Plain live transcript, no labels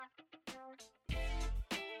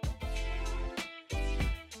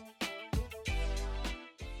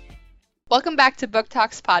Welcome back to Book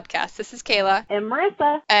Talks Podcast. This is Kayla. And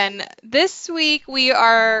Marissa. And this week we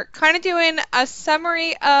are kind of doing a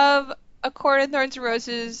summary of A Court of Thorns and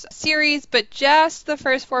Roses series, but just the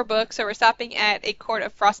first 4 books. So we're stopping at A Court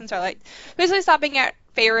of Frost and Starlight. Basically stopping at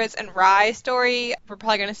Feyre's and Rye's story. We're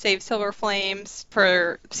probably going to save Silver Flames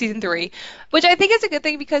for season 3, which I think is a good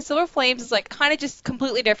thing because Silver Flames is like kind of just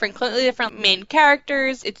completely different main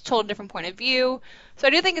characters. It's told a different point of view. So I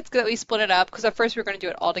do think it's good that we split it up because at first we were going to do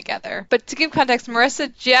it all together. But to give context,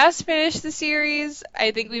 Marissa just finished the series. I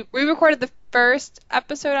think we recorded the first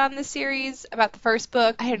episode on this series about the first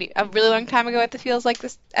book. I don't know, a really long time ago it feels like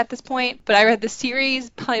this at this point. But I read the series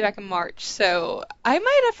probably back in March. So I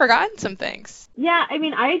might have forgotten some things. Yeah, I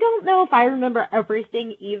mean, I don't know if I remember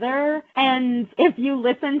everything either. And if you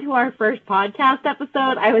listen to our first podcast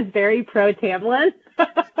episode, I was very pro Tamlin.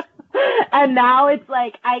 And now it's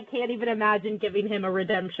like, I can't even imagine giving him a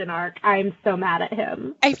redemption arc. I'm so mad at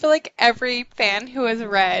him. I feel like every fan who has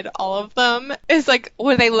read all of them is like,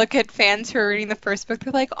 when they look at fans who are reading the first book,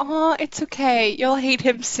 they're like, oh, it's okay. You'll hate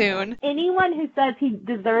him soon. Anyone who says he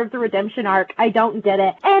deserves a redemption arc, I don't get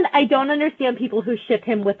it. And I don't understand people who ship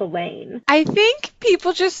him with Elaine. I think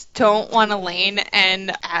people just don't want Elaine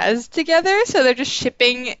and Az together, so they're just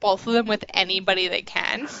shipping both of them with anybody they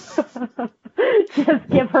can. Just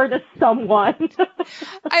give her to someone.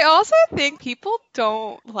 I also think people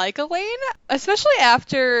don't like Elaine, especially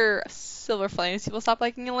after Silver Flames. People stop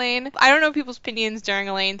liking Elaine. I don't know people's opinions during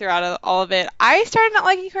Elaine throughout all of it. I started not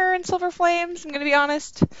liking her in Silver Flames, I'm going to be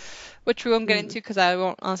honest, which we won't get into because I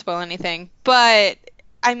won't spoil anything. But,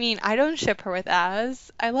 I mean, I don't ship her with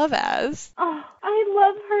Az. I love Az. Oh, I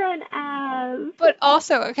love her and Az. But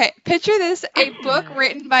also, okay, picture this, a book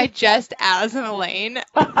written by just Az and Elaine.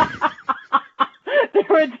 There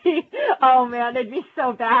would be, oh man, it'd be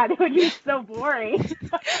so bad. It would be so boring.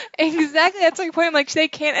 Exactly, that's my point. I'm like, they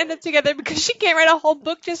can't end up together because she can't write a whole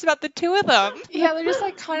book just about the two of them. Yeah, they're just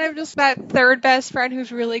like kind of just that third best friend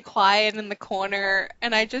who's really quiet in the corner,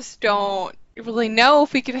 and I just don't really know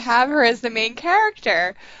if we could have her as the main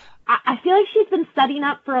character. I feel like she's been setting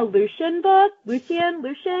up for a Lucian book,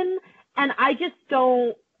 Lucian, and I just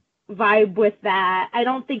don't vibe with that. I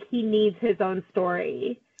don't think he needs his own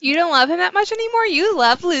story. You don't love him that much anymore? You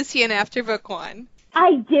loved Lucian after book 1.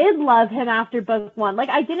 I did love him after book 1. Like,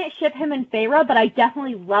 I didn't ship him and Feyre, but I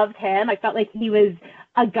definitely loved him. I felt like he was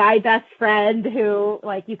a guy best friend who,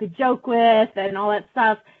 like, you could joke with and all that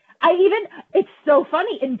stuff. It's so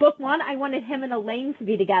funny. In book 1, I wanted him and Elaine to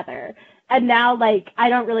be together. And now, like, I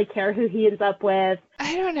don't really care who he ends up with.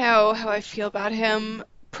 I don't know how I feel about him.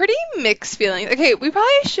 Pretty mixed feelings. Okay, we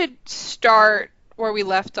probably should start where we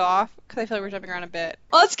left off, because I feel like we're jumping around a bit.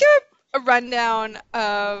 Let's give a rundown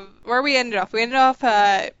of where we ended off. We ended off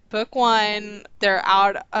book 1. They're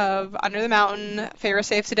out of Under the Mountain. Feyre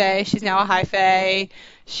saves the day. She's now a High Fae.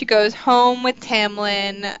 She goes home with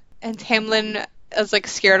Tamlin, and Tamlin is like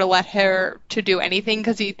scared to let her to do anything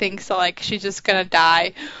because he thinks like she's just gonna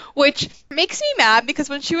die, which makes me mad because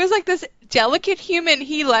when she was like this delicate human,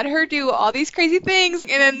 he let her do all these crazy things,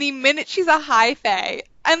 and then the minute she's a High Fae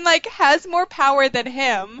and like has more power than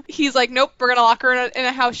him, he's like, nope, we're gonna lock her in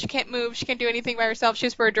a house. She can't move. She can't do anything by herself. She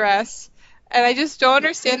has to wear a dress. And I just don't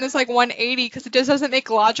understand this like 180 because it just doesn't make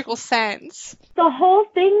logical sense. The whole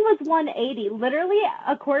thing was 180. Literally,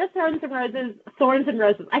 A Court of Thorns and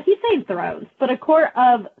Roses. I keep saying thrones, but A Court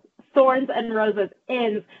of Thorns and Roses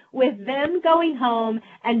ends with them going home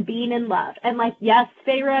and being in love. And like, yes,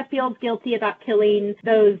 Feyre feels guilty about killing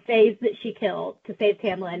those fays that she killed to save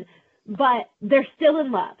Tamlin, but they're still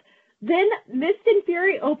in love. Then Mist and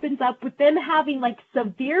Fury opens up with them having like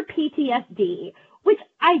severe PTSD, which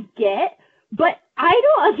I get, but I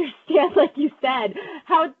don't understand, like you said,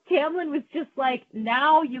 how Tamlin was just like,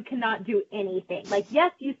 now you cannot do anything. Like,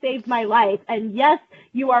 yes, you saved my life, and yes,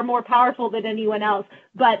 you are more powerful than anyone else,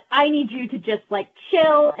 but I need you to just, like,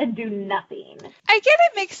 chill and do nothing. I get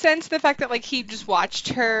it makes sense, the fact that, like, he just watched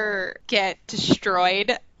her get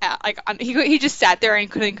destroyed. He just sat there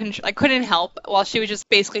and couldn't help while she was just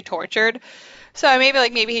basically tortured. So I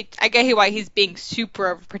get why he's being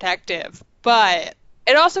super protective, but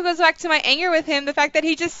it also goes back to my anger with him, the fact that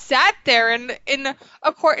he just sat there in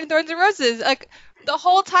A Court in Thorns and Roses, like the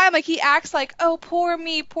whole time, like he acts like, oh, poor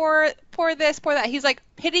me, poor this, poor that. He's like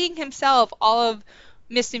pitying himself, all of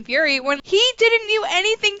Mist and Fury, when he didn't do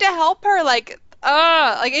anything to help her. Like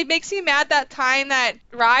it makes me mad that time that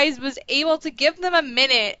Rhys was able to give them a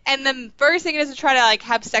minute, and the first thing is to try to like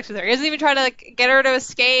have sex with her. He doesn't even try to like get her to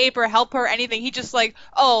escape or help her or anything. He just like,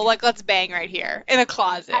 oh, like let's bang right here in a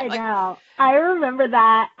closet. I know. I remember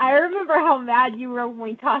that. I remember how mad you were when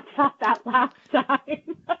we talked about that last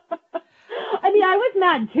time. I mean, I was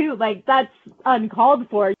mad too. Like, that's uncalled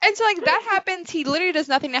for. And so, like, that happens. He literally does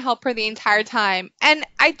nothing to help her the entire time. And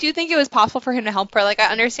I do think it was possible for him to help her. Like, I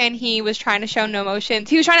understand he was trying to show no emotions.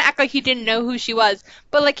 He was trying to act like he didn't know who she was.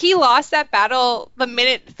 But, like, he lost that battle the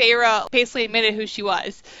minute Feyre basically admitted who she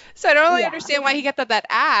was. So I don't really understand why he kept up that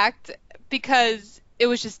act, because it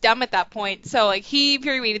was just dumb at that point. So, like, he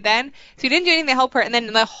infuriated then. So he didn't do anything to help her. And then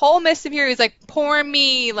the whole Mist of Fury was like, poor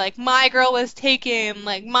me. Like, my girl was taken.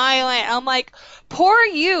 Like, my land. I'm like, poor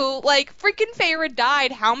you. Like, freaking Feyre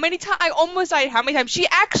died how many times? I almost died how many times? She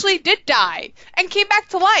actually did die and came back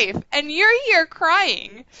to life. And you're here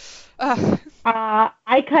crying. Ugh.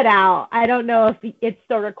 I cut out. I don't know if it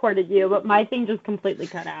still recorded you, but my thing just completely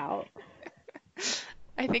cut out.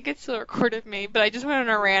 I think it still recorded me, but I just went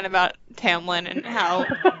on a rant about Tamlin and how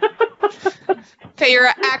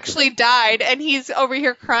Feyre actually died, and he's over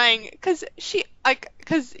here crying because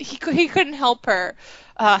he couldn't help her.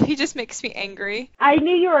 He just makes me angry. I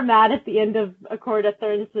knew you were mad at the end of A Court of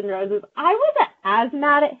Thorns and Roses. I wasn't as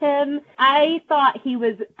mad at him. I thought he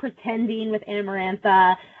was pretending with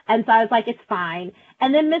Amarantha, and so I was like, it's fine.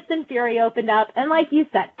 And then Mist and Fury opened up, and like you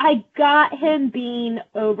said, I got him being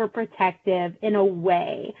overprotective in a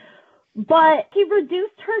way. But he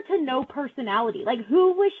reduced her to no personality. Like,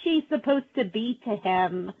 who was she supposed to be to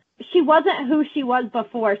him? She wasn't who she was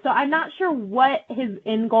before, so I'm not sure what his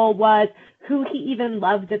end goal was, who he even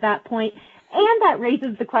loved at that point. And that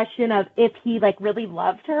raises the question of if he, like, really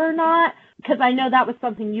loved her or not, because I know that was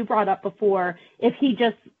something you brought up before, if he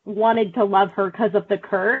just wanted to love her because of the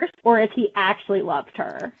curse, or if he actually loved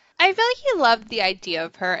her. I feel like he loved the idea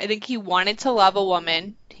of her. I think he wanted to love a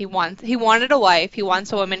woman. He wanted a wife. He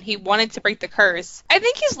wants a woman. He wanted to break the curse. I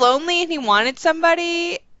think he's lonely and he wanted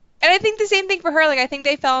somebody. And I think the same thing for her. Like, I think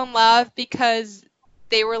they fell in love because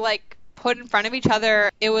they were, like, put in front of each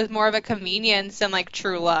other. It was more of a convenience than, like,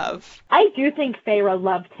 true love. I do think Feyre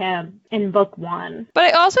loved him in book 1. But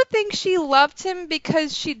I also think she loved him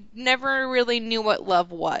because she never really knew what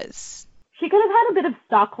love was. She could have had a bit of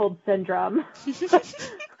Stockholm syndrome.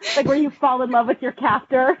 Like, where you fall in love with your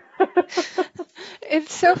captor.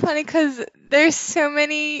 It's so funny because there's so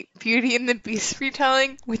many Beauty and the Beast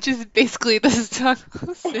retelling, which is basically the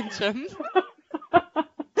Stockholm syndrome.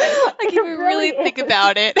 Like, if you really think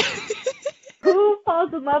about it. Who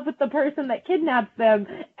falls in love with the person that kidnaps them?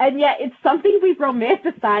 And yet it's something we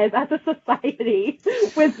romanticize as a society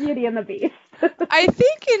with Beauty and the Beast. I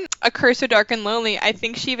think in A Curse So Dark and Lonely, I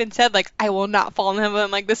think she even said, like, I will not fall in love with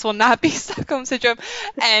him. Like, this will not be Stockholm Syndrome.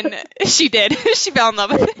 And she did. She fell in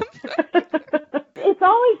love with him. It's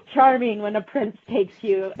always charming when a prince takes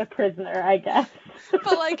you a prisoner, I guess.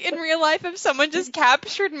 But, like, in real life, if someone just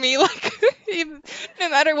captured me, like, no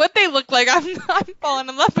matter what they look like, I'm falling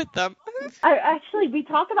in love with them. Actually, we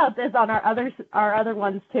talk about this on our other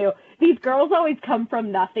ones, too. These girls always come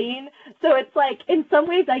from nothing. So it's like, in some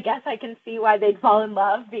ways, I guess I can see why they'd fall in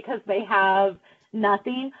love because they have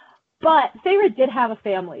nothing. But Feyre did have a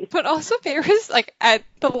family. But also Feyre's, like,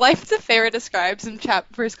 the life that Feyre describes in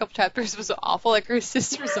first couple chapters was awful. Like, her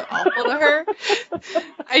sister was so awful to her.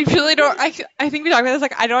 I really don't, I think we talked about this,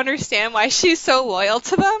 like, I don't understand why she's so loyal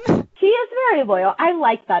to them. She is very loyal. I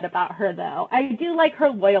like that about her, though. I do like her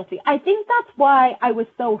loyalty. I think that's why I was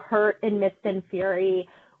so hurt in Mist and Fury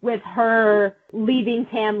with her leaving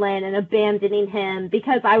Tamlin and abandoning him,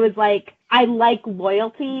 because I was like, I like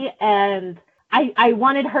loyalty, and I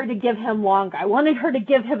wanted her to give him longer. I wanted her to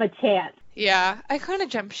give him a chance. Yeah, I kind of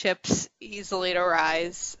jump ships easily to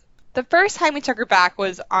Rise. The first time we took her back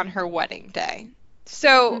was on her wedding day.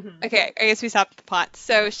 So, okay, I guess we stopped the plot.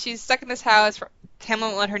 So she's stuck in this house. Tamlin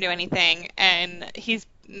won't let her do anything, and he's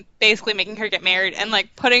basically making her get married and,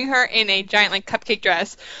 like, putting her in a giant, like, cupcake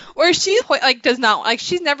dress where she, like, does not, like,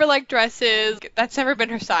 she's never liked dresses. That's never been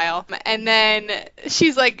her style. And then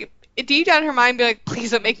she's, like, deep down in her mind be like,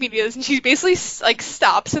 please don't make me do this. And she basically, like,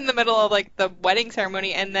 stops in the middle of, like, the wedding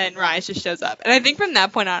ceremony, and then Rise just shows up. And I think from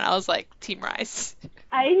that point on, I was like, Team Rise.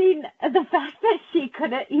 I mean, the fact that she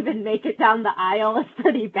couldn't even make it down the aisle is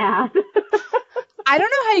pretty bad. I don't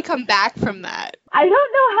know how you come back from that. I don't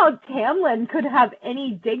know how Tamlin could have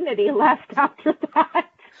any dignity left after that.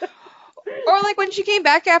 Or, like, when she came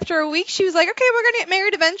back after a week, she was like, okay, we're gonna get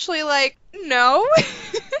married eventually. Like, no.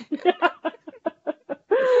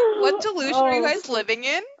 What delusion are you guys living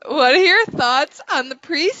in? What are your thoughts on the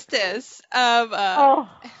priestess of, I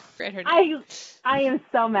forget her name. I am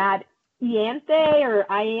so mad. Ianthe or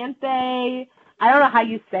Ianthe, I don't know how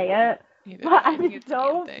you say it, but I'm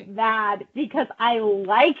so mad because I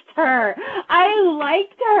liked her. I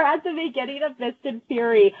liked her at the beginning of Mist and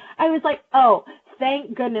Fury. I was like, oh,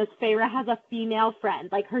 thank goodness Feyre has a female friend.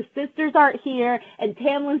 Like, her sisters aren't here, and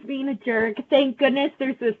Tamlin's being a jerk. Thank goodness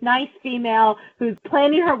there's this nice female who's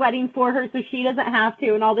planning her wedding for her so she doesn't have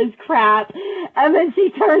to and all this crap. And then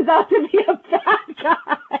she turns out to be a bad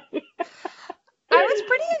guy. I was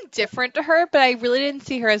pretty indifferent to her, but I really didn't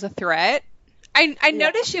see her as a threat. I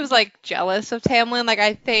noticed she was, like, jealous of Tamlin. Like,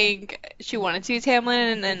 I think she wanted to be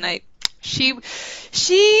Tamlin, and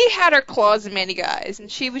she had her claws in many guys, and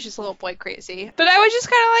she was just a little boy crazy. But I was just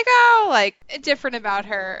kind of like, oh, like, different about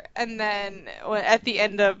her. And then at the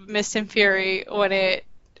end of Mist and Fury,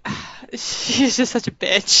 she's just such a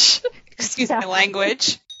bitch. Excuse my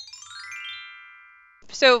language.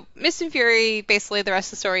 So Mist and Fury, basically the rest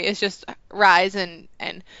of the story is just Rise and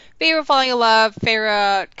Feyre falling in love,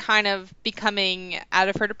 Feyre kind of becoming out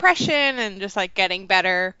of her depression and just like getting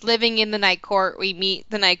better, living in the Night Court. We meet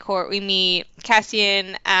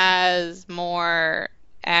Cassian as more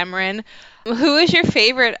Amren. Who is your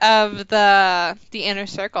favorite of the Inner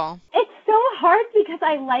Circle? It's so hard because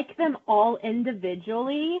I like them all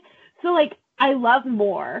individually. So like I love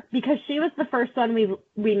Mor because she was the first one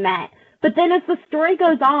we met. But then as the story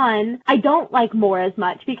goes on, I don't like Mor as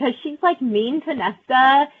much because she's like mean to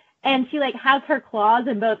Nesta and she like has her claws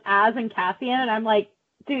in both Az and Cassian, and I'm like,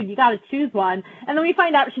 dude, you gotta choose one. And then we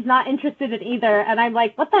find out she's not interested in either, and I'm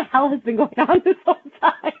like, what the hell has been going on this whole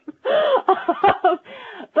time?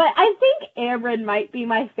 But I think Amren might be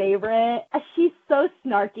my favorite. She's so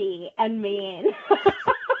snarky and mean.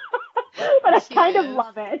 But I kind of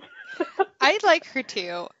love it. I like her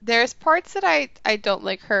too. There's parts that I don't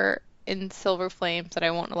like her in Silver Flames that I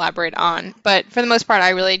won't elaborate on, but for the most part I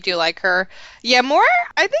really do like her. Yeah,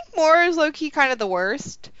 I think Mor is low-key kind of the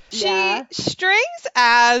worst. She strings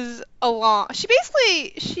Az along.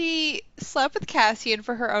 She slept with Cassian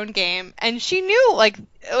for her own game, and she knew like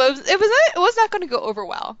it was not going to go over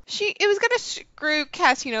well. It was going to screw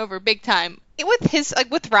Cassian over big time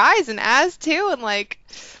with Rise and Az too, and like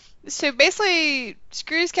so basically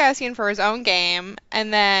screws Cassian for his own game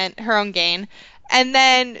and then her own gain. And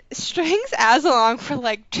then strings Az along for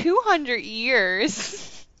like 200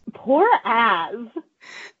 years. Poor Az.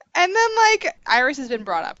 And then like Iris has been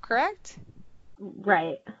brought up, correct?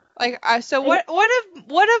 Right. Like so what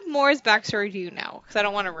of Mor's backstory do you know? Because I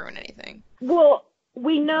don't want to ruin anything. Well,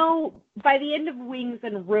 we know by the end of Wings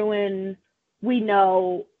and Ruin, we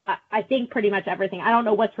know I think pretty much everything. I don't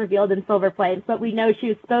know what's revealed in Silver Flames, but we know she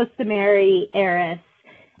was supposed to marry Eris,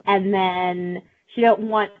 and then she didn't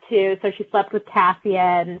want to, so she slept with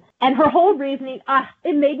Cassian. And her whole reasoning,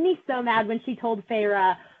 it made me so mad when she told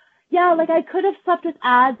Feyre, yeah, like I could have slept with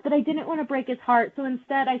Az, but I didn't want to break his heart, so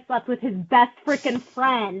instead I slept with his best freaking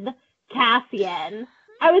friend, Cassian.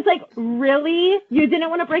 I was like, really? You didn't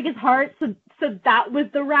want to break his heart, so that was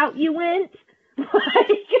the route you went?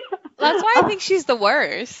 That's why I think she's the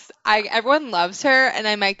worst. Everyone loves her, and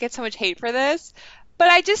I might get so much hate for this, but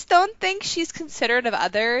I just don't think she's considerate of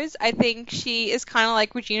others. I think she is kind of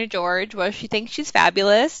like Regina George, where she thinks she's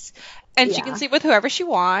fabulous, and she can sleep with whoever she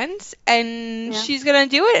wants, and she's going to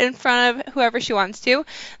do it in front of whoever she wants to.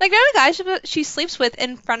 Like, the only guy she sleeps with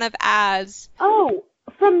in front of Az. Oh,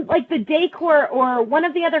 from, like, the day court or one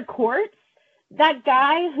of the other courts? That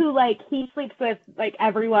guy who, like, he sleeps with, like,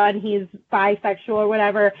 everyone, he's bisexual or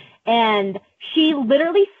whatever, and she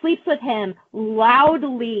literally sleeps with him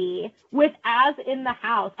loudly with Az in the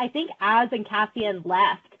house. I think Az and Cassian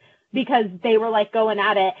left because they were, like, going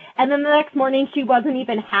at it. And then the next morning she wasn't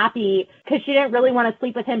even happy because she didn't really want to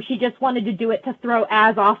sleep with him. She just wanted to do it to throw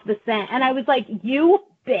Az off the scent. And I was like, you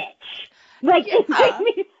bitch. Like, it made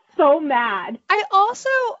me so mad.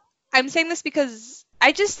 I'm saying this because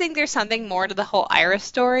I just think there's something more to the whole Iris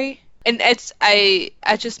story. And it's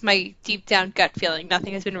just my deep down gut feeling.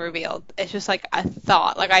 Nothing has been revealed. It's just like a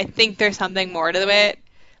thought. Like, I think there's something more to it.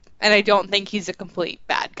 And I don't think he's a complete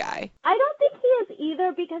bad guy. I don't think he is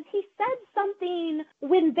either because he said something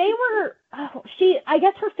when they were, I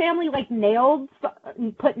guess her family like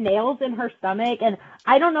put nails in her stomach. And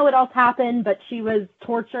I don't know what else happened, but she was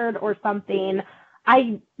tortured or something.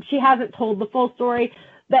 She hasn't told the full story.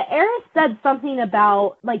 But Eris said something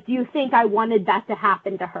about, like, do you think I wanted that to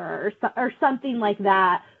happen to her? Or something like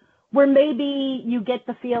that, where maybe you get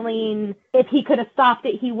the feeling if he could have stopped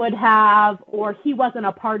it, he would have, or he wasn't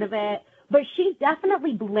a part of it. But she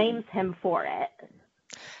definitely blames him for it.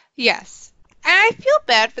 Yes. And I feel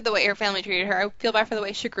bad for the way her family treated her. I feel bad for the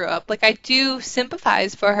way she grew up. Like, I do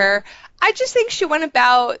sympathize for her. I just think she went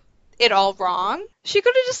about it all wrong. She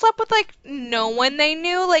could have just slept with, like, no one they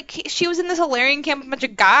knew. Like, she was in this Hilarion camp with a bunch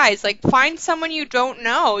of guys. Like, find someone you don't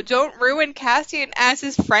know. Don't ruin Cassian as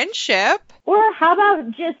his friendship. Or how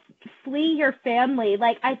about just flee your family.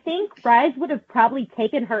 Like, I think Rise would have probably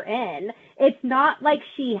taken her in. It's not like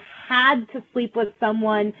she had to sleep with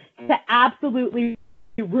someone to absolutely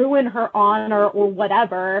ruin her honor or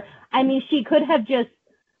whatever. I mean, she could have just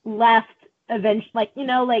left eventually, like, you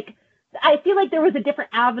know, like, I feel like there was a different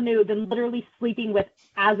avenue than literally sleeping with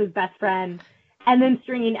Az's best friend and then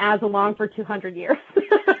stringing Az along for 200 years.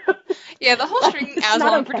 Yeah, the whole stringing Az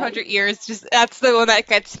along for 200 years, just that's the one that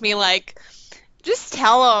gets me, like, just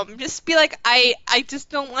tell him. Just be like, I just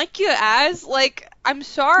don't like you, Az. Like, I'm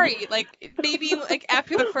sorry. Like, maybe, like,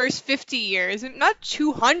 after the first 50 years, not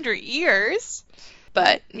 200 years.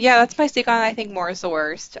 But, yeah, that's my take on it. I think Moore is the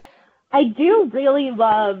worst. I do really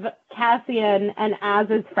love Cassian and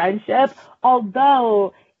Az's friendship,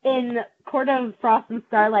 although in Court of Frost and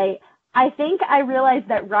Starlight, I think I realized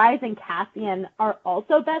that Rise and Cassian are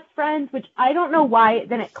also best friends, which I don't know why it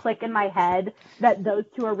didn't click in my head that those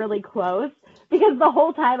two are really close, because the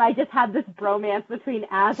whole time I just had this bromance between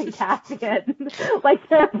Az and Cassian. Like,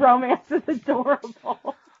 their bromance is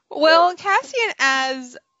adorable. Well, Cassian and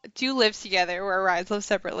Az do live together, where Rise lives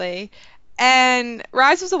separately. And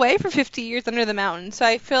Rise was away for 50 years under the mountain, so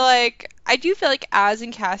I do feel like Az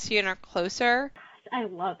and Cassian are closer. I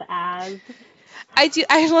love Az.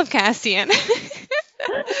 I love Cassian. I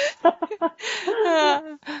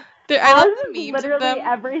Az love the is memes of literally them.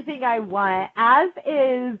 everything I want. Az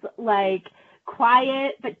is, like,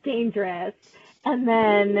 quiet but dangerous, and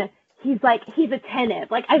then he's attentive.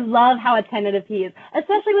 Like, I love how attentive he is,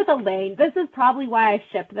 especially with Elaine. This is probably why I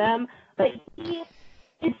ship them, but he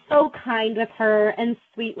is so kind with her and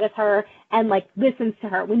sweet with her and, like, listens to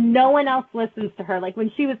her when no one else listens to her. Like,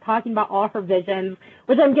 when she was talking about all her visions,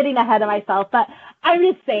 which I'm getting ahead of myself, but I'm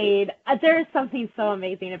just saying, there is something so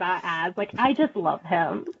amazing about Az. Like, I just love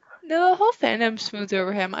him. No, the whole fandom smooths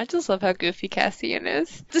over him. I just love how goofy Cassian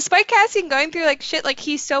is. Despite Cassian going through, like, shit, like,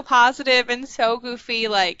 he's so positive and so goofy,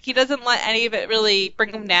 like, he doesn't let any of it really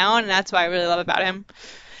bring him down, and that's what I really love about him.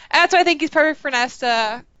 And that's why I think he's perfect for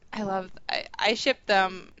Nesta. I shipped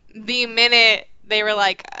them the minute they were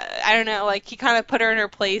like, I don't know, like, he kind of put her in her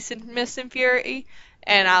place in Mist and Fury,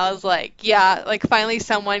 and I was like, yeah, like, finally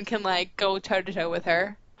someone can, like, go toe-to-toe with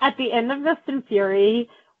her. At the end of Mist and Fury,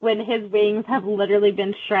 when his wings have literally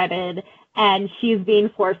been shredded and she's being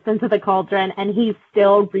forced into the cauldron and he's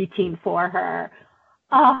still reaching for her,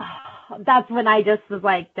 that's when I just was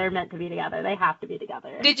like, they're meant to be together. They have to be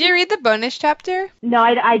together. Did you read the bonus chapter? No,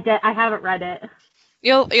 I haven't read it.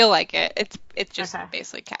 You'll like it. It's just Okay.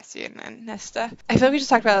 basically Cassian and Nesta. I feel like we just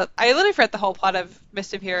talked about. I literally forgot the whole plot of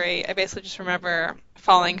Mist and Fury. I basically just remember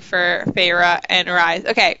falling for Feyre and Rise.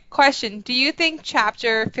 Okay, question: do you think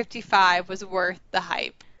Chapter 55 was worth the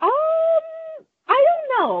hype? I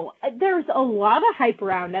don't know. There's a lot of hype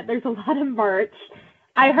around it. There's a lot of merch.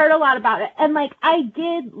 I heard a lot about it, and like I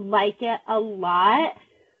did like it a lot,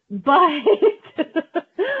 but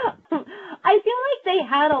I feel like they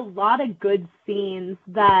had a lot of good scenes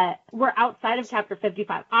that were outside of Chapter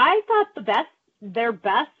 55. I thought their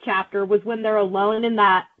best chapter was when they're alone in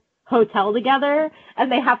that hotel together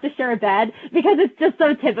and they have to share a bed, because it's just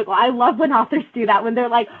so typical. I love when authors do that, when they're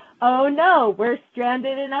like, oh no, we're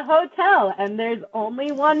stranded in a hotel and there's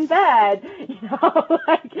only one bed. You know,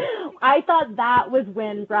 like, I thought that was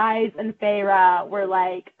when Rise and Feyre were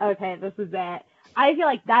like, okay, this is it. I feel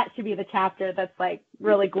like that should be the chapter that's, like,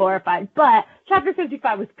 really glorified. But Chapter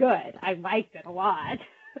 55 was good. I liked it a lot.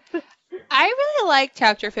 I really like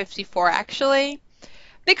Chapter 54, actually,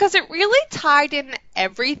 because it really tied in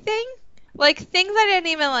everything. Like, things I didn't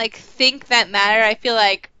even, like, think that mattered. I feel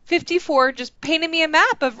like 54 just painted me a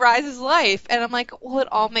map of Rise's life, and I'm like, well, it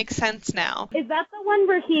all makes sense now. Is that the one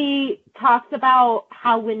where he talks about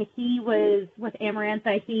how when he was with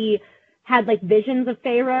Amarantha, he had, like, visions of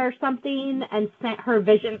Feyre or something and sent her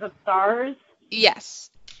visions of stars? Yes.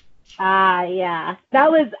 Yeah.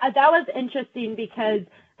 That was interesting, because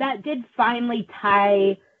that did finally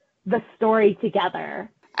tie the story together.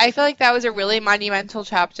 I feel like that was a really monumental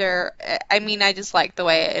chapter. I mean, I just like the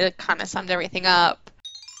way it kind of summed everything up.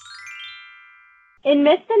 In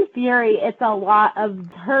Mist and Fury, it's a lot of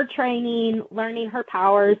her training, learning her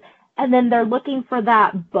powers, and then they're looking for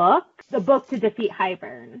that book, the book to defeat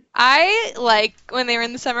Hybern. I like when they were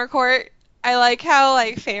in the summer court. I like how,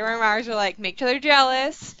 like, Feyre and Mars are like, make each other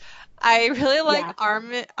jealous. I really like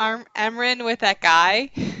Emran with that guy.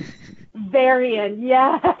 Varian,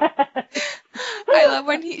 yeah. I love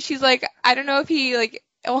when she's like, I don't know if he, like,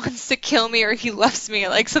 wants to kill me or he loves me,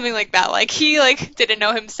 like, something like that. Like, he, like, didn't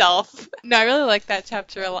know himself. No, I really like that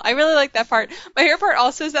chapter a lot. I really like that part. My favorite part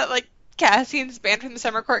also is that, like, Cassian's banned from the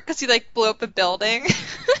summer court because he, like, blew up a building.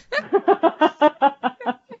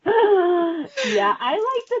 Yeah, I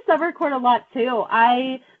like the summer court a lot too.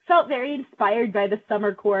 I felt very inspired by the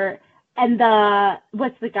summer court and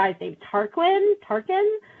what's the guy's name? Tarkin?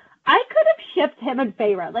 I could have shipped him and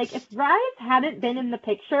Feyre. Like, if Rise hadn't been in the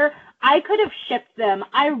picture, I could have shipped them.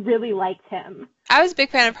 I really liked him. I was a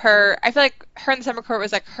big fan of her. I feel like her in the summer court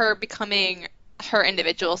was like her becoming her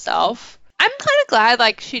individual self. I'm kind of glad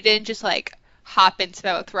like she didn't just like hop into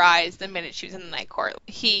that with Rise the minute she was in the night court.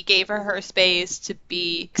 He gave her space to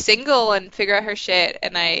be single and figure out her shit,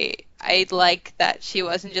 and I like that she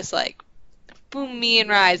wasn't just like, boom, me and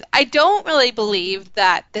Rise. I don't really believe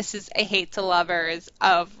that this is a hate to lovers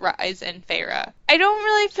of Rise and Feyre. I don't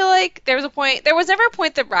really feel like there was never a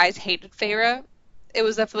point that Rise hated Feyre. It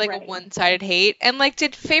was definitely like Right. a one-sided hate. And like,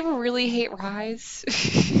 did Feyre really hate Rise?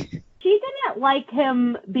 She didn't like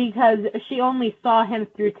him because she only saw him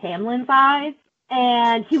through Tamlin's eyes,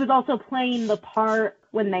 and he was also playing the part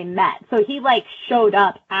when they met. So he like showed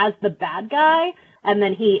up as the bad guy, and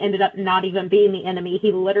then he ended up not even being the enemy.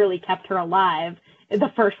 He literally kept her alive in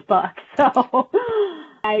the first book. So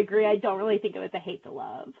I agree. I don't really think it was a hate to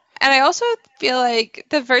love. And I also feel like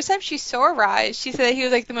the first time she saw Rise, she said that he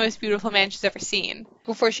was like the most beautiful man she's ever seen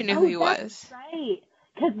before she knew who he was. Right.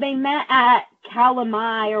 Because they met at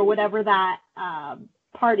Calamai or whatever that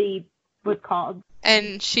party was called.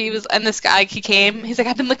 And and this guy, he's like,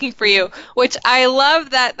 I've been looking for you, which I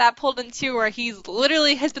love that pulled into where he's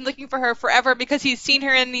literally has been looking for her forever because he's seen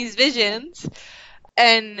her in these visions.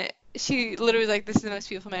 And she literally was like, this is the most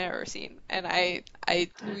beautiful man I've ever seen. And I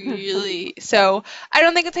really, so I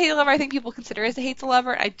don't think it's a hate to lover. I think people consider it as a hate to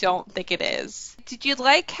lover. I don't think it is. Did you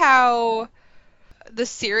like how the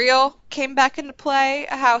cereal came back into play?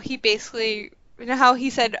 How he basically, how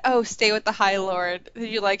he said, oh, stay with the High Lord.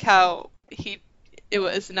 Did you like how it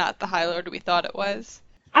was not the High Lord we thought it was?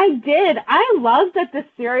 I did. I love that the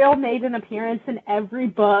cereal made an appearance in every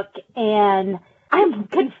book, and I'm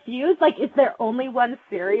confused. Like, is there only one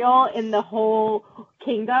cereal in the whole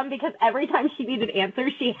kingdom? Because every time she needed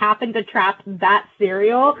answers, she happened to trap that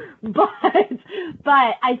cereal. But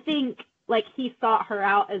I think, like, he sought her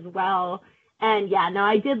out as well. And yeah, no,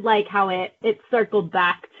 I did like how it circled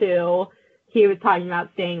back to he was talking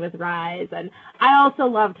about staying with Rise. And I also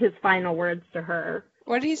loved his final words to her.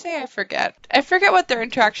 What did he say? I forget. I forget what their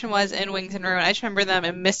interaction was in Wings and Ruin. I just remember them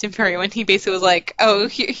in Mist and Fury when he basically was like, oh,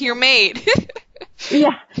 you're made.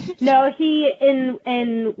 Yeah. No, he,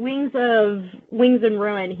 in Wings and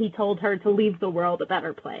Ruin, he told her to leave the world a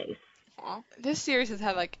better place. Well, this series has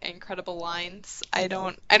had like incredible lines. I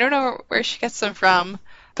don't know where she gets them from.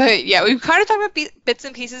 But yeah, we've kind of talked about bits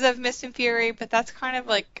and pieces of Mist and Fury, but that's kind of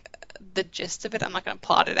like the gist of it. I'm not going to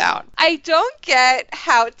plot it out. I don't get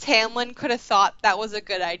how Tamlin could have thought that was a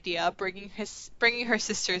good idea, bringing her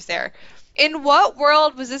sisters there. In what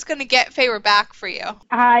world was this going to get Feyre back for you?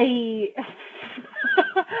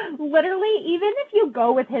 Literally, even if you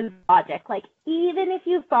go with his logic, like, even if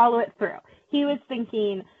you follow it through, he was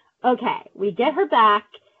thinking, okay, we get her back,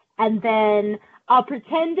 and then I'll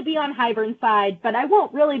pretend to be on Hybern's side, but I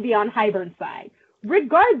won't really be on Hybern's side.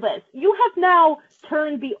 Regardless, you have now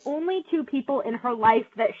turned the only two people in her life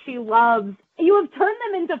that she loves. You have turned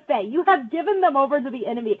them into Fae. You have given them over to the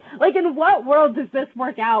enemy. Like, in what world does this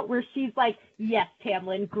work out where she's like, yes,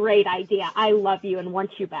 Tamlin, great idea. I love you and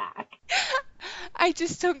want you back. I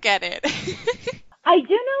just don't get it. I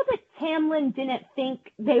do know that Tamlin didn't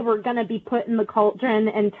think they were going to be put in the cauldron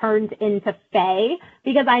and turned into Fae,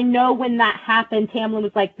 because I know when that happened, Tamlin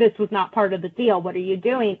was like, this was not part of the deal. What are you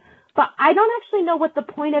doing? But I don't actually know what the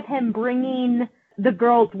point of him bringing the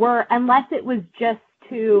girls were, unless it was just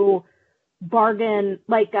to bargain,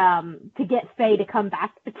 like, to get Faye to come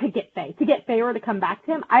back, to get Feyre to come back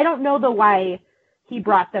to him. I don't know why he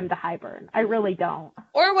brought them to Hybern. I really don't.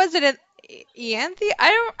 Or was it an Ianthe?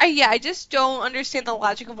 I just don't understand the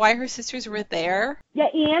logic of why her sisters were there. Yeah,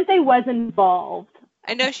 Ianthe was involved.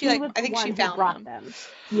 I know she was I think the she one who found brought them.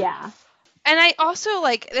 Yeah. And I also,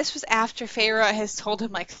 like, this was after Feyre has told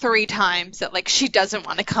him, like, 3 times that, like, she doesn't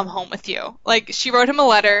want to come home with you. Like, she wrote him a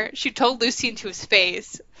letter. She told Lucien to his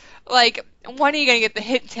face. Like, when are you going to get the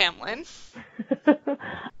hint, Tamlin?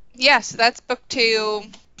 Yeah, so that's book 2.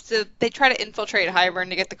 So they try to infiltrate Hybern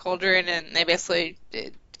to get the cauldron, and they basically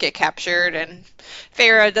get captured. And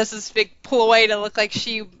Feyre does this big pull away to look like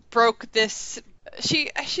she broke this...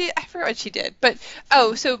 I forgot what she did. But,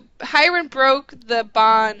 so Hybern broke the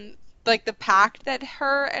bond... like the pact that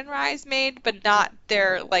her and Rise made, but not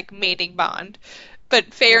their like mating bond. But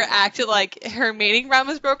Feyre acted like her mating bond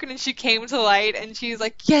was broken, and she came to light, and she was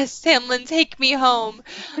like, "Yes, Tamlin, take me home."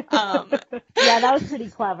 Yeah, that was pretty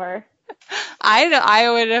clever. I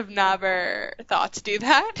would have never thought to do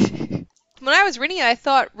that. when I was reading it, I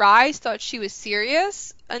thought Rise thought she was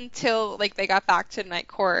serious until like they got back to Night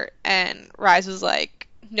Court and Rise was like,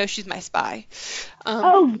 no, she's my spy.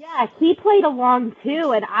 Oh yeah, he played along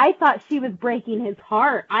too, and I thought she was breaking his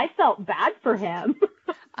heart. I felt bad for him.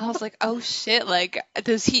 I was like, oh shit, like,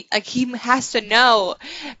 does he, like, he has to know.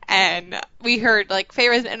 And we heard, like,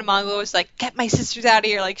 Feyre's and Amongo was like, get my sisters out of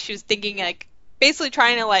here. Like, she was thinking, like, basically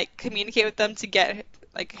trying to, like, communicate with them to get,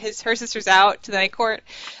 like, her sisters out to the Night Court.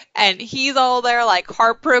 And he's all there, like,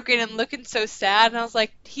 heartbroken and looking so sad. And I was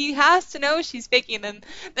like, he has to know she's faking. And then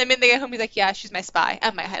the minute they get home, he's like, yeah, she's my spy.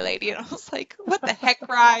 I'm my high lady. And I was like, what the heck,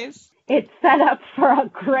 Rise? It set up for a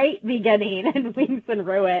great beginning in Wings and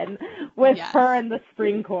Ruin with her in the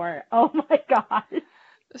Spring Court. Oh my gosh.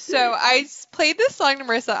 So I played this song to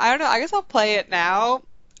Marissa. I don't know. I guess I'll play it now.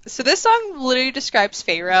 So this song literally describes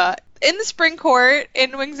Feyre in the Spring Court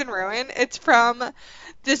in Wings and Ruin. It's from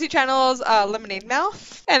Disney Channel's Lemonade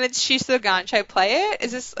Mouth, and it's She's So Gone. Should I play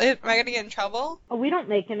it? Am I going to get in trouble? Oh, we don't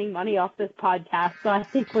make any money off this podcast, so I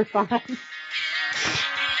think we're fine.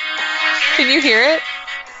 Can you hear it?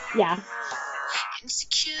 Yeah.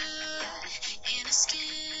 Insecure in a skin,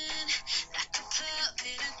 like a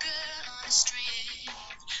puppet, a girl on a string.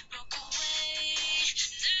 Broke away,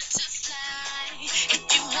 learn to fly. If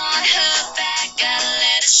you want her back, gotta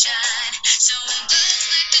let her shine. So it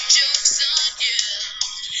looks like the joke's on you.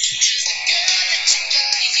 Just the girl that you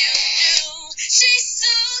thought you knew. She's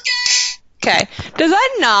so good. Okay. Does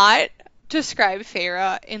that not describe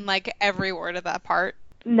Feyre in like every word of that part?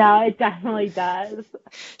 No, it definitely does.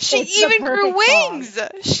 She even grew wings. Song.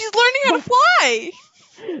 She's learning how to fly.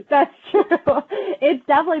 That's true. It's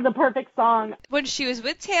definitely the perfect song. When she was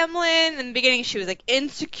with Tamlin in the beginning, she was like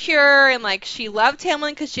insecure and like she loved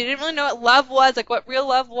Tamlin because she didn't really know what love was, like what real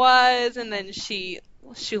love was, and then she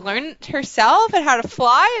learned herself and how to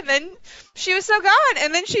fly, and then she was so gone,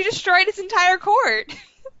 and then she destroyed his entire court.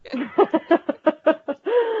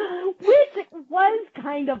 Which was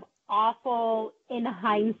kind of awful in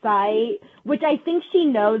hindsight, which I think she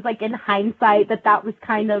knows, like, in hindsight, that was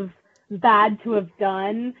kind of bad to have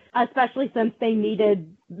done, especially since they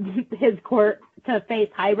needed his court to face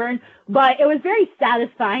Hybern. But it was very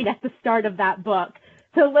satisfying at the start of that book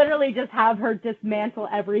to literally just have her dismantle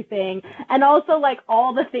everything. And also, like,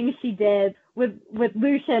 all the things she did with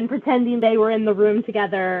Lucien pretending they were in the room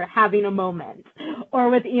together having a moment. Or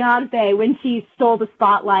with Ianthe when she stole the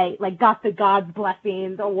spotlight, like got the god's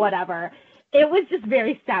blessings or whatever. It was just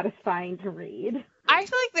very satisfying to read. I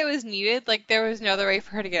feel like that was needed. Like, there was no other way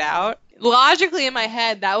for her to get out. Logically, in my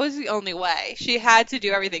head, that was the only way. She had to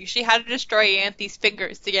do everything. She had to destroy Ianthe's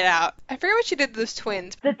fingers to get out. I forget what she did to those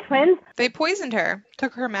twins. The twins? They poisoned her.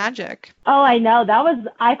 Took her magic. Oh, I know.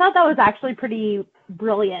 I thought that was actually pretty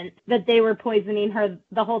brilliant that they were poisoning her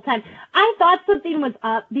the whole time. I thought something was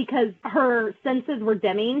up because her senses were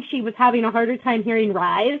dimming. She was having a harder time hearing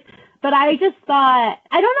Rise. But I just thought,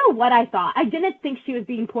 I don't know what I thought. I didn't think she was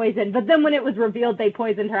being poisoned. But then when it was revealed they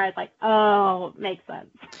poisoned her, I was like, oh, makes sense.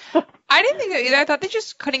 I didn't think that either. I thought they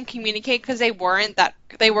just couldn't communicate because they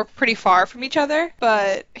were pretty far from each other.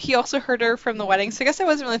 But he also heard her from the wedding, so I guess I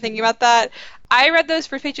wasn't really thinking about that. I read those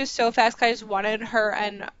first pages so fast because I just wanted her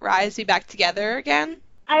and Rise to be back together again.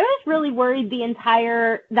 I was really worried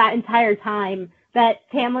that entire time that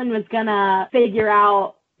Tamlin was gonna figure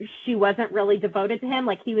out she wasn't really devoted to him,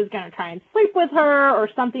 like he was going to try and sleep with her or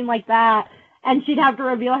something like that, and she'd have to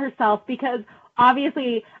reveal herself because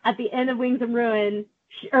obviously at the end of Wings and Ruin,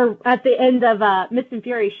 or at the end of Mist and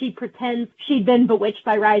Fury, she pretends she'd been bewitched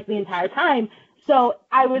by Rise the entire time. So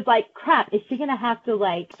I was like, crap, is she going to have to,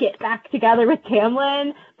 like, get back together with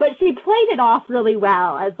Tamlin? But she played it off really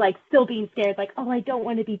well as, like, still being scared, like, oh, I don't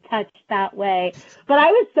want to be touched that way. But I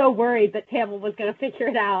was so worried that Tamlin was going to figure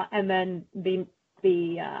it out and then be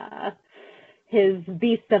his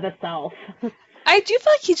beast of a self. I do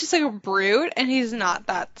feel like he's just like a brute and he's not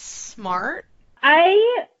that smart.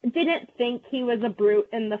 I didn't think he was a brute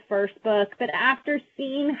in the first book, but after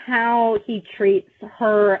seeing how he treats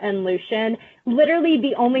her and Lucien, literally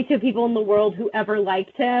the only two people in the world who ever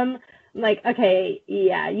liked him, like, okay,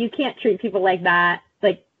 yeah, you can't treat people like that.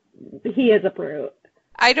 Like, he is a brute.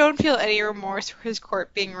 I don't feel any remorse for his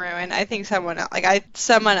court being ruined. I think someone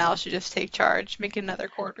else should just take charge, make another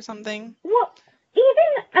court or something. Well,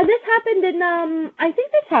 even this happened in I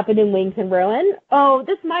think this happened in Wings and Ruin. Oh,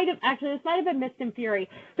 this might have been Mist and Fury.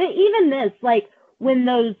 But even this, like when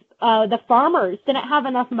those the farmers didn't have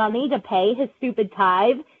enough money to pay his stupid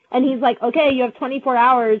tithe, and he's like, okay, you have 24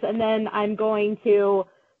 hours, and then I'm going to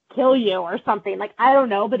kill you or something. Like, I don't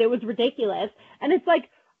know, but it was ridiculous. And it's like,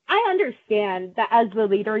 I understand that as the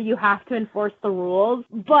leader, you have to enforce the rules,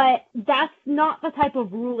 but that's not the type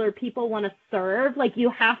of ruler people want to serve. Like, you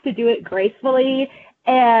have to do it gracefully.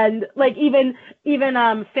 And like, even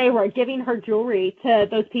Feyre giving her jewelry to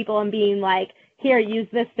those people and being like, here, use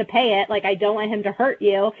this to pay it. Like, I don't want him to hurt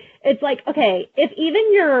you. It's like, okay, if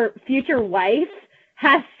even your future wife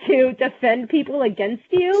has to defend people against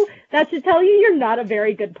you, that should tell you you're not a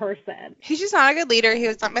very good person. He's just not a good leader. He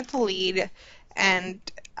was not meant to lead. And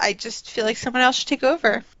I just feel like someone else should take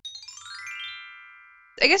over.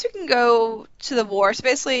 I guess we can go to the war. So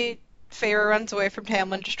basically, Feyre runs away from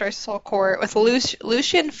Tamlin, destroys the whole court. With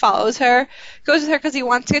Lucien follows her, goes with her because he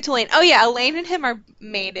wants to get to Elaine. Oh yeah, Elaine and him are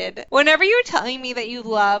mated. Whenever you were telling me that you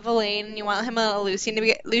love Elaine and you want him and Lucien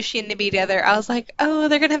to be together, I was like, oh,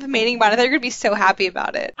 they're gonna have a mating bond. They're gonna be so happy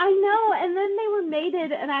about it. I know, and then they were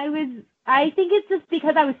mated, and I think it's just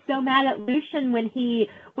because I was so mad at Lucien when we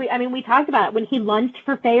talked about it, when he lunged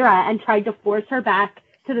for Feyre and tried to force her back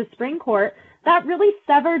to the Spring Court. That really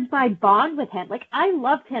severed my bond with him. Like, I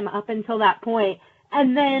loved him up until that point.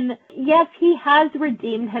 And then, yes, he has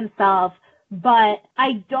redeemed himself, but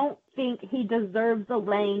I don't think he deserves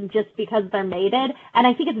Elaine just because they're mated. And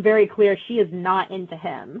I think it's very clear she is not into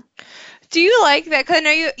him. Do you like that? Because I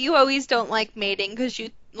know you always don't like mating because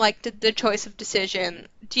you like the choice of decision.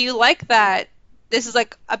 Do you like that this is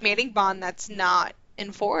like a mating bond that's not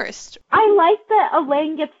enforced? I like that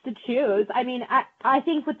Elaine gets to choose. I mean, I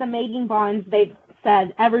think with the mating bonds, they've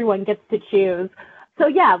said everyone gets to choose. So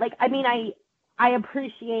yeah, like, I mean, I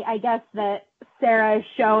appreciate, I guess, that Sarah is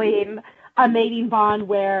showing a mating bond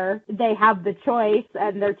where they have the choice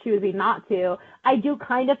and they're choosing not to. I do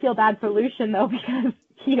kind of feel bad for Lucien, though, because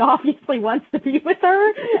he obviously wants to be with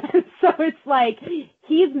her. And so it's like,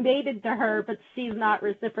 he's mated to her, but she's not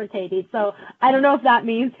reciprocating. So I don't know if that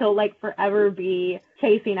means he'll, like, forever be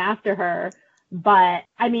chasing after her. But,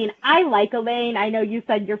 I mean, I like Elaine. I know you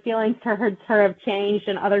said your feelings to her have changed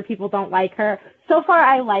and other people don't like her. So far,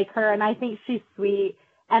 I like her, and I think she's sweet.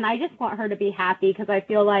 And I just want her to be happy because I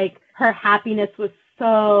feel like her happiness was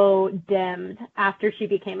so dimmed after she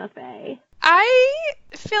became a Fae. I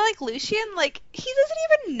feel like Lucien, like, he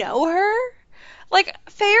doesn't even know her. Like,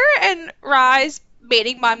 Feyre and Rye's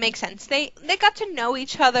mating bond makes sense. They got to know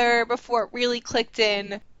each other before it really clicked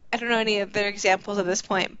in. I don't know any of their examples at this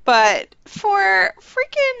point, but for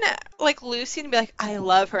freaking, like, Lucien to be like, I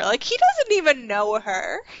love her, like, he doesn't even know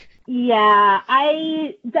her. Yeah,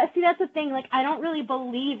 that's the thing. Like, I don't really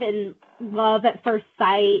believe in love at first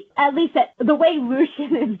sight. At least the way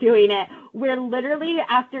Lucien is doing it, where literally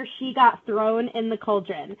after she got thrown in the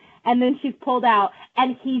cauldron, and then she's pulled out,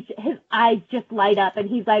 and his eyes just light up, and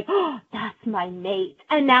he's like, oh, that's my mate.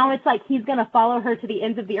 And now it's like he's gonna follow her to the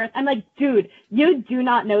ends of the earth. I'm like, dude, you do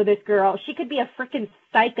not know this girl. She could be a freaking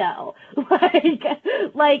psycho.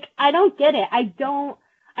 Like, I don't get it.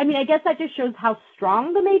 I mean, I guess that just shows how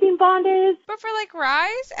strong the mating bond is. But for, like,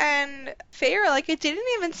 Rise and Feyre, like, it didn't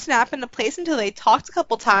even snap into place until they talked a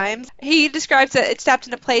couple times. He describes that it snapped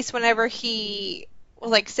into place whenever he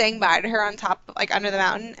was, like, saying bye to her on top, like, under the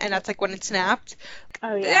mountain, and that's, like, when it snapped.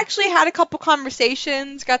 Oh, yeah. They actually had a couple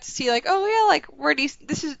conversations, got to see, like, oh, yeah, like,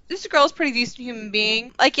 this girl's a pretty decent human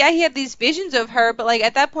being. Like, yeah, he had these visions of her, but, like,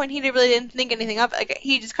 at that point, he really didn't think anything of it. Like,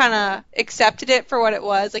 he just kind of accepted it for what it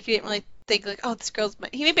was. Like, he didn't really think, like, oh, this girl's my...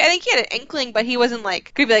 I think he had an inkling, but he wasn't,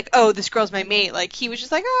 like, gonna be like, oh, this girl's my mate. Like, he was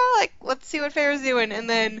just like, oh, like, let's see what Feyre's doing. And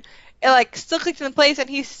then it, like, still clicked into place, and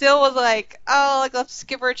he still was like, oh, like, let's just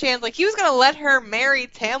give her a chance. Like, he was gonna let her marry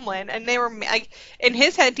Tamlin, and they were, like, in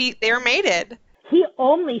his head, they were mated. He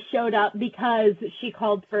only showed up because she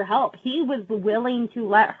called for help. He was willing to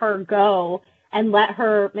let her go and let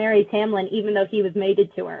her marry Tamlin, even though he was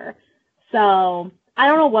mated to her. So, I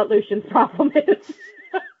don't know what Lucien's problem is.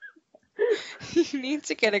 You need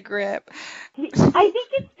to get a grip. I think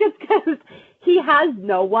it's just because he has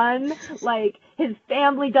no one. Like, his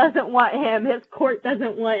family doesn't want him. His court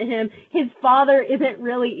doesn't want him. His father isn't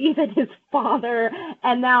really even his father.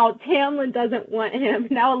 And now Tamlin doesn't want him.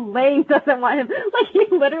 Now Elaine doesn't want him. Like, he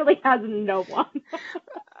literally has no one.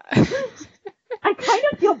 I kind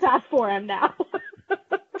of feel bad for him now.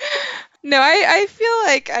 No, I feel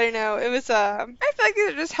like, I don't know, it was, I feel like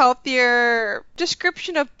these are just healthier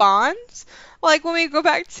description of bonds. Like, when we go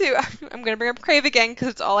back to, I'm going to bring up Crave again, because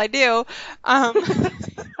it's all I do.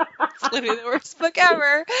 It's literally the worst book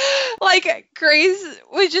ever. Like, Grace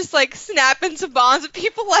would just, like, snap into bonds with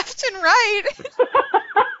people left and right.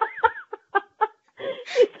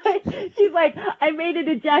 She's like, I made it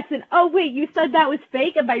to Jackson. Oh, wait, you said that was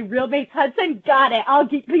fake and my real mate's Hudson? Got it. I'll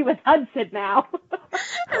be with Hudson now. And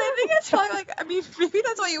I think that's probably, like, I mean, maybe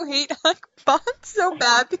that's why you hate, like, bonds so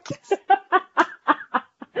bad, because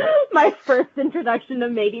introduction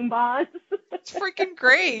of mating bonds. It's freaking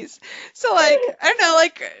great. So, like, I don't know,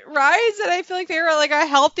 like, Rise and I feel like they were, like, a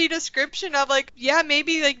healthy description of, like, yeah,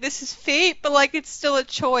 maybe, like, this is fate, but, like, it's still a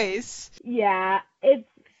choice. Yeah,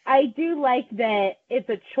 I do like that it's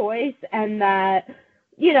a choice and that,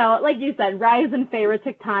 you know, like you said, Rise and Feyre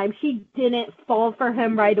took time. She didn't fall for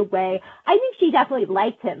him right away. I think she definitely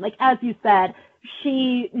liked him. Like, as you said,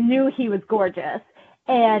 she knew he was gorgeous.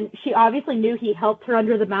 And she obviously knew he helped her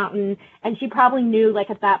under the mountain, and she probably knew, like,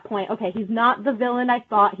 at that point, okay, he's not the villain I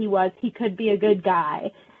thought he was. He could be a good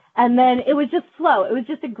guy. And then it was just slow. It was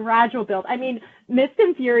just a gradual build. I mean, Mist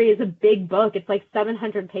and Fury is a big book. It's like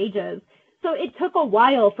 700 pages. So it took a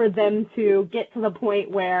while for them to get to the point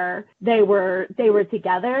where they were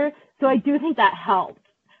together. So I do think that helped.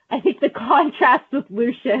 I think the contrast with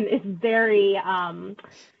Lucian is very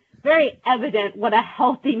evident what a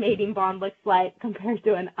healthy mating bond looks like compared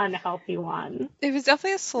to an unhealthy one. It was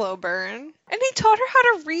definitely a slow burn. And he taught her how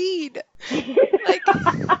to read. Like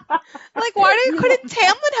couldn't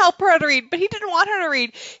Tamlin help her how to read? But he didn't want her to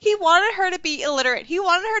read. He wanted her to be illiterate. He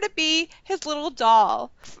wanted her to be his little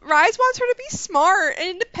doll. Rise wants her to be smart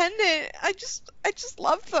and independent. I just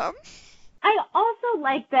love them. I also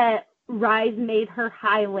like that Rise made her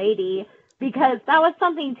High Lady, because that was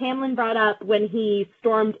something Tamlin brought up when he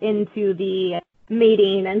stormed into the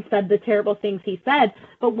meeting and said the terrible things he said.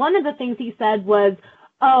 But one of the things he said was,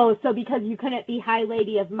 oh, so because you couldn't be High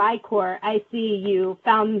Lady of my court, I see you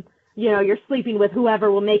found, you know, you're sleeping with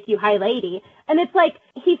whoever will make you High Lady. And it's like,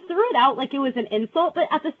 he threw it out like it was an insult, but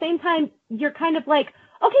at the same time, you're kind of like,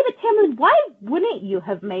 okay, but Tamlin, why wouldn't you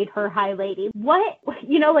have made her High Lady? What,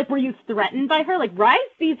 you know, like, were you threatened by her? Like, Rise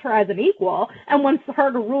sees her as an equal and wants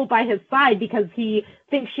her to rule by his side because he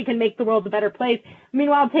thinks she can make the world a better place.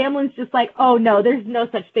 Meanwhile, Tamlin's just like, oh, no, there's no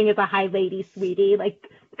such thing as a High Lady, sweetie. Like,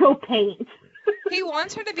 go paint. He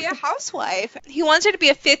wants her to be a housewife. He wants her to be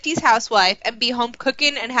a 50s housewife and be home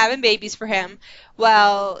cooking and having babies for him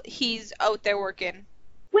while he's out there working.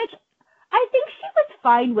 Which I think she was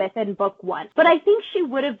fine with in book one, but I think she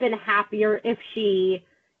would have been happier if she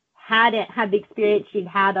hadn't had the experience she'd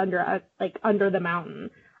had under the mountain.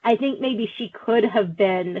 I think maybe she could have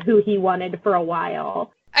been who he wanted for a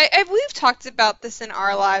while. We've talked about this in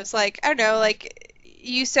our lives. Like, I don't know, like,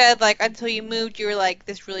 you said, like, until you moved, you were, like,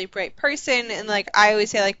 this really bright person, and, like, I always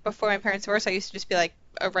say, like, before my parents divorced, I used to just be, like,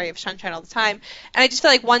 a ray of sunshine all the time, and I just feel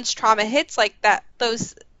like once trauma hits, like, that,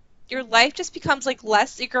 your life just becomes, like,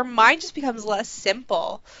 less, like, your mind just becomes less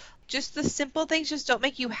simple. Just the simple things just don't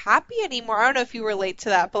make you happy anymore. I don't know if you relate to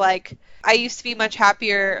that, but, like, I used to be much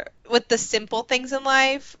happier with the simple things in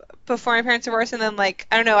life before my parents divorced, and then, like,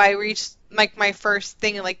 I don't know, I reached, like, my first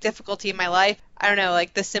thing in, like, difficulty in my life. I don't know,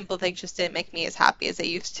 like, the simple things just didn't make me as happy as they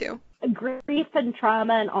used to. Grief and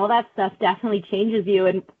trauma and all that stuff definitely changes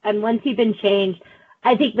you, and once you've been changed,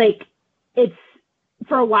 I think, like, it's,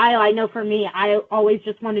 for a while, I know for me, I always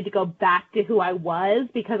just wanted to go back to who I was,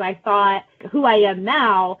 because I thought who I am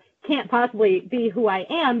now can't possibly be who I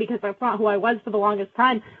am, because that's not who I was for the longest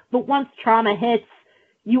time. But once trauma hits,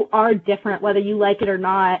 you are different, whether you like it or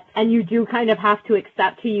not, and you do kind of have to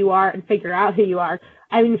accept who you are and figure out who you are.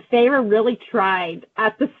 I mean, Feyre really tried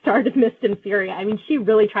at the start of Mist and Fury. I mean, she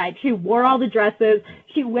really tried. She wore all the dresses.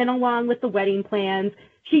 She went along with the wedding plans.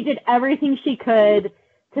 She did everything she could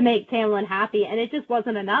to make Tamlin happy, and it just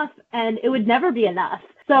wasn't enough, and it would never be enough.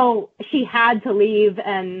 So she had to leave,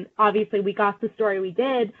 and obviously we got the story we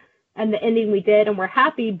did, and the ending we did, and we're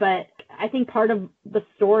happy, but I think part of the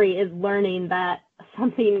story is learning that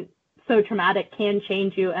something so traumatic can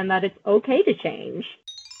change you, and that it's okay to change.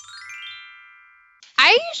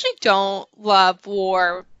 I usually don't love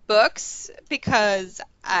war books because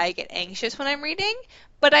I get anxious when I'm reading,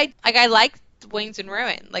 but I like Wings and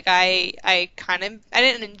Ruin. Like, I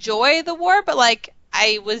didn't enjoy the war, but, like,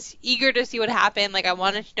 I was eager to see what happened. Like, I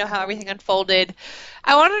wanted to know how everything unfolded.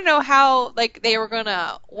 I wanted to know how, like, they were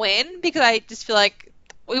gonna win, because I just feel like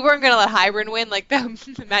we weren't gonna let Hybern win. Like,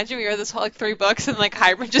 imagine we read this whole, like, 3 books and, like,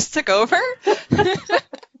 Hybern just took over. The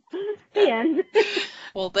end.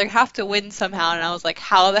 Well, they have to win somehow, and I was like,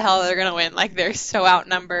 how the hell are they gonna win? Like, they're so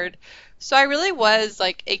outnumbered. So I really was,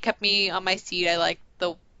 like, it kept me on my seat. I liked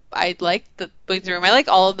the Wings and Ruin. I like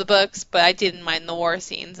all of the books, but I didn't mind the war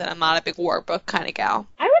scenes, and I'm not a big war book kind of gal.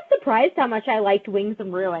 I was surprised how much I liked Wings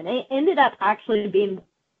and Ruin. It ended up actually being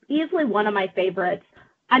easily one of my favorites.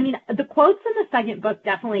 I mean, the quotes in the second book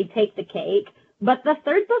definitely take the cake, but the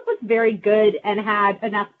third book was very good and had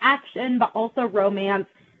enough action, but also romance.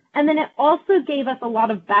 And then it also gave us a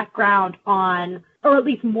lot of background on, or at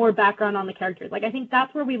least more background on the characters. Like, I think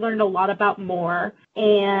that's where we learned a lot about Mor,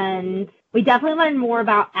 and we definitely learned more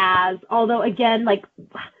about Az, although, again, like,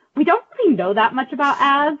 we don't really know that much about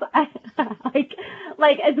Az.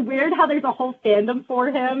 Like it's weird how there's a whole fandom for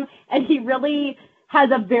him, and he really has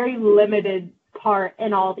a very limited part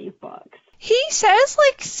in all these books. He says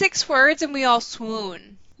like 6 words and we all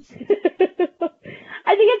swoon. I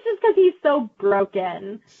think it's just because he's so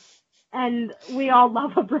broken, and we all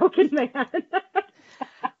love a broken man.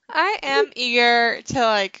 I am eager to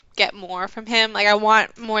like get more from him. Like I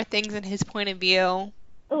want more things in his point of view.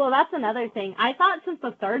 Well, that's another thing. I thought since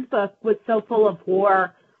the third book was so full of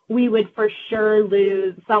war, we would for sure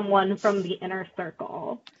lose someone from the inner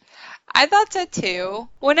circle. I thought so too.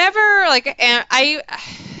 Whenever like I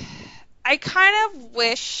kind of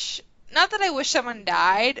wish, not that I wish someone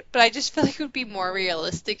died, but I just feel like it would be more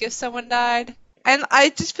realistic if someone died. And I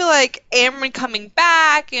just feel like Amren coming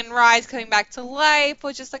back and Rise coming back to life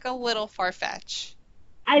was just like a little far-fetched.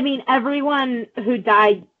 I mean, everyone who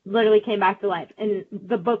died literally came back to life. In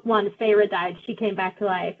the book 1, Feyre died, she came back to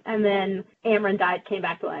life. And then Amren died, came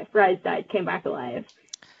back to life. Rise died, came back to life.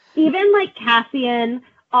 Even like Cassian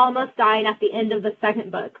almost dying at the end of the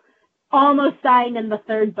second book, almost dying in the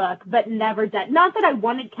third book, but never dead. Not that I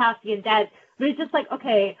wanted Cassian dead, but it's just like,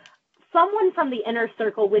 okay, someone from the inner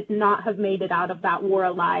circle would not have made it out of that war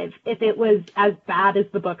alive if it was as bad as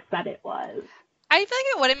the book said it was. I feel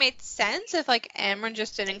like it would have made sense if like Amren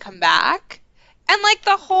just didn't come back. And like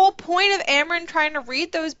the whole point of Amren trying to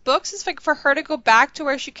read those books is like for her to go back to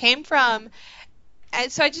where she came from.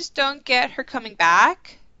 And so I just don't get her coming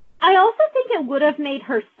back. I also think it would have made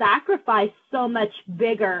her sacrifice so much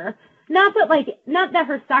bigger. Not that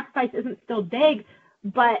her sacrifice isn't still big,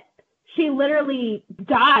 but she literally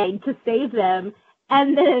died to save them,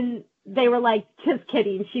 and then they were like, just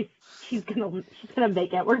kidding, she's gonna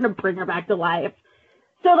make it. We're gonna bring her back to life.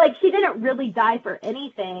 So like she didn't really die for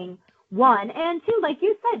anything, 1. And 2, like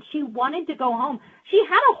you said, she wanted to go home. She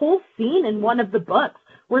had a whole scene in one of the books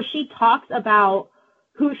where she talks about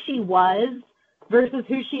who she was versus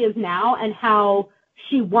who she is now and how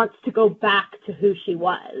she wants to go back to who she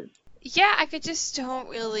was. Yeah, I just don't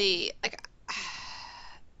really, like,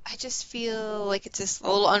 I just feel like it's just a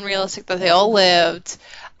little unrealistic that they all lived.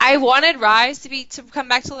 I wanted Rise to come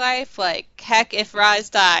back to life. Like, heck, if Rise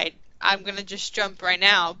died, I'm gonna just jump right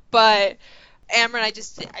now. But Amren,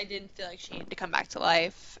 I didn't feel like she needed to come back to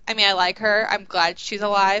life. I mean, I like her. I'm glad she's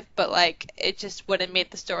alive, but like, it just would have made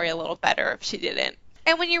the story a little better if she didn't.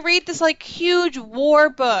 And when you read this like huge war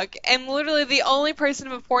book, and literally the only person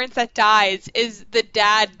of importance that dies is the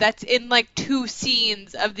dad that's in like 2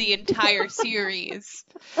 scenes of the entire series.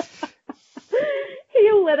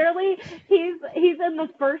 He literally, he's in the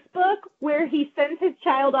first book where he sends his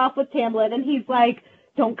child off with Tamlin, and he's like,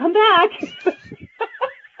 don't come back.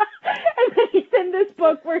 And then he's in this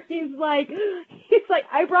book where he's like,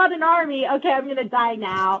 I brought an army. Okay, I'm gonna die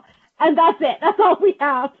now. And that's it. That's all we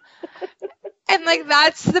have. And like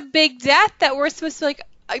that's the big death that we're supposed to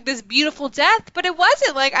like this beautiful death, but it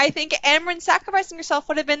wasn't. Like I think Amren sacrificing herself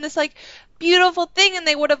would have been this like beautiful thing, and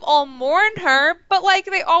they would have all mourned her, but like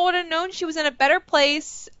they all would have known she was in a better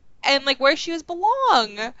place and like where she was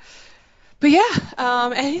belong. But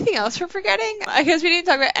yeah, anything else we're forgetting? I guess we didn't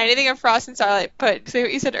talk about anything of Frost and Starlight, but say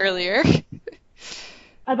what you said earlier.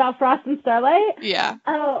 About Frost and Starlight? Yeah.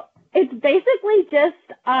 Oh, it's basically just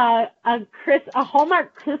a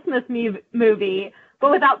Hallmark Christmas movie,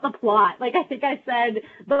 but without the plot. Like I think I said,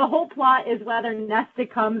 the whole plot is whether Nesta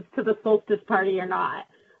comes to the solstice party or not.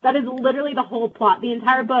 That is literally the whole plot. The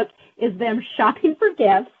entire book is them shopping for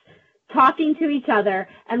gifts, talking to each other,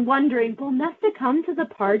 and wondering, will Nesta come to the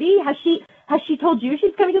party? Has she told you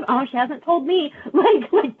she's coming to? Oh, she hasn't told me.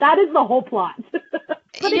 Like that is the whole plot.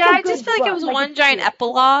 Yeah, I just feel like it was one giant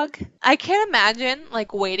epilogue. I can't imagine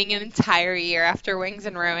like waiting an entire year after Wings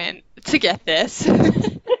and Ruin to get this.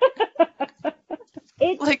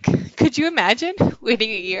 Like, could you imagine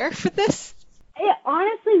waiting a year for this? It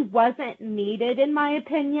honestly wasn't needed, in my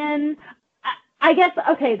opinion. I guess,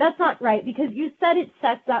 okay, that's not right, because you said it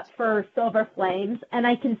sets up for Silver Flames, and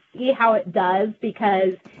I can see how it does,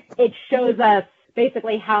 because it shows us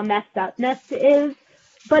basically how messed up Nesta is.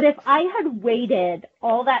 But if I had waited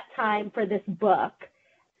all that time for this book,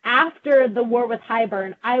 after the war with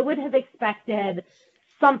Hybern, I would have expected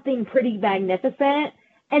something pretty magnificent,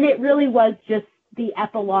 and it really was just the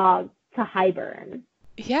epilogue to Hybern.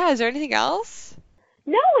 Yeah, is there anything else?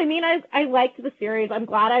 No, I mean, I liked the series. I'm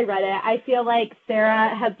glad I read it. I feel like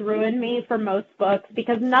Sarah has ruined me for most books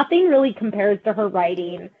because nothing really compares to her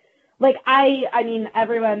writing. Like, I mean,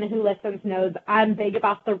 everyone who listens knows I'm big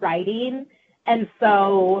about the writing. And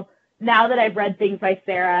so now that I've read things by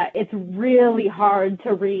Sarah, it's really hard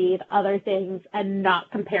to read other things and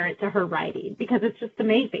not compare it to her writing because it's just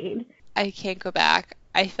amazing. I can't go back.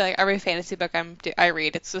 I feel like every fantasy book I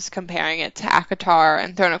read, it's just comparing it to ACOTAR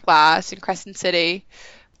and Throne of Glass and Crescent City.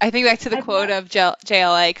 I think back to the I've quote read- of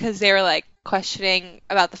JLA because they were like questioning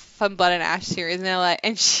about the From Blood and Ash series, and they're like,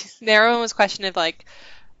 and everyone was questioning if like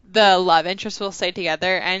the love interest will stay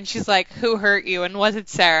together, and she's like, "Who hurt you?" And was it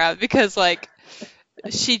Sarah? Because like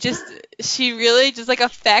she really just like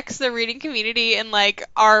affects the reading community and like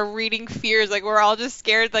our reading fears. Like we're all just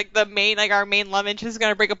scared like our main love interest is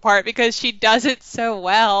gonna break apart because she does it so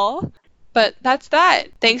well. But that's that.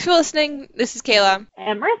 Thanks for listening. This is Kayla.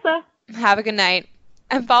 And Marissa. Have a good night.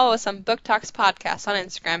 And follow us on Book Talks Podcast on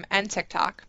Instagram and TikTok.